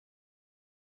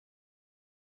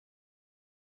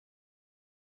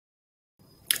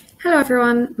Hello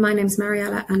everyone, my name is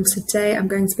Mariella and today I'm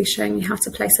going to be showing you how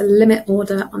to place a limit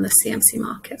order on the CMC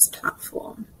Markets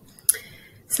platform.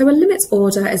 So a limit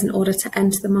order is an order to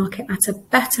enter the market at a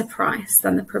better price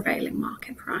than the prevailing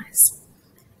market price.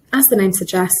 As the name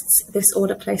suggests, this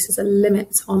order places a limit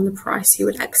on the price you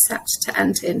would accept to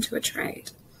enter into a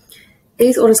trade.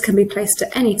 These orders can be placed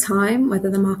at any time, whether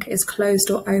the market is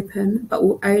closed or open, but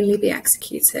will only be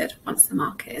executed once the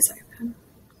market is open.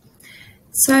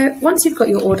 So once you've got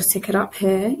your order ticket up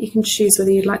here, you can choose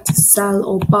whether you'd like to sell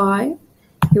or buy.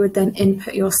 You would then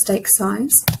input your stake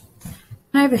size.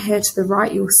 And over here to the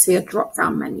right, you'll see a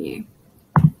drop-down menu.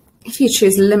 If you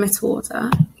choose limit order,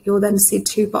 you'll then see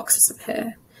two boxes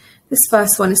appear. This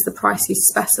first one is the price you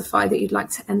specify that you'd like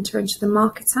to enter into the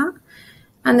market at.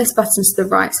 And this button to the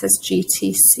right says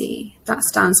GTC. That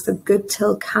stands for good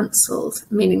till cancelled,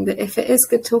 meaning that if it is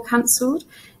good till cancelled,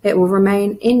 it will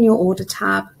remain in your order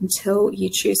tab until you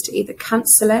choose to either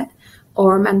cancel it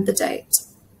or amend the date.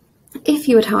 If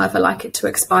you would, however, like it to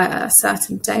expire at a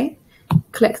certain date,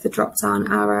 click the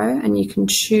drop-down arrow and you can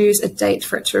choose a date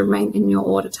for it to remain in your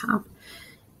order tab.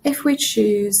 If we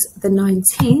choose the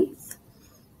 19th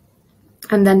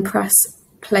and then press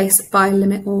place by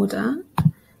limit order,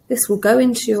 this will go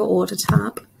into your order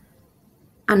tab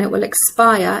and it will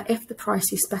expire if the price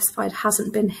you specified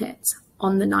hasn't been hit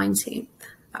on the 19th.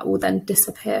 That will then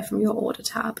disappear from your order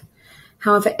tab.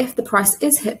 However, if the price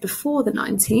is hit before the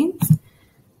 19th,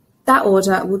 that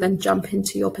order will then jump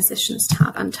into your positions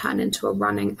tab and turn into a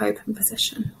running open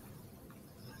position.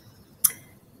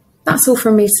 That's all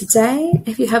from me today.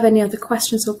 If you have any other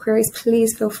questions or queries,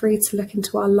 please feel free to look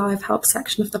into our live help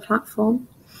section of the platform.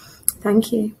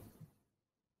 Thank you.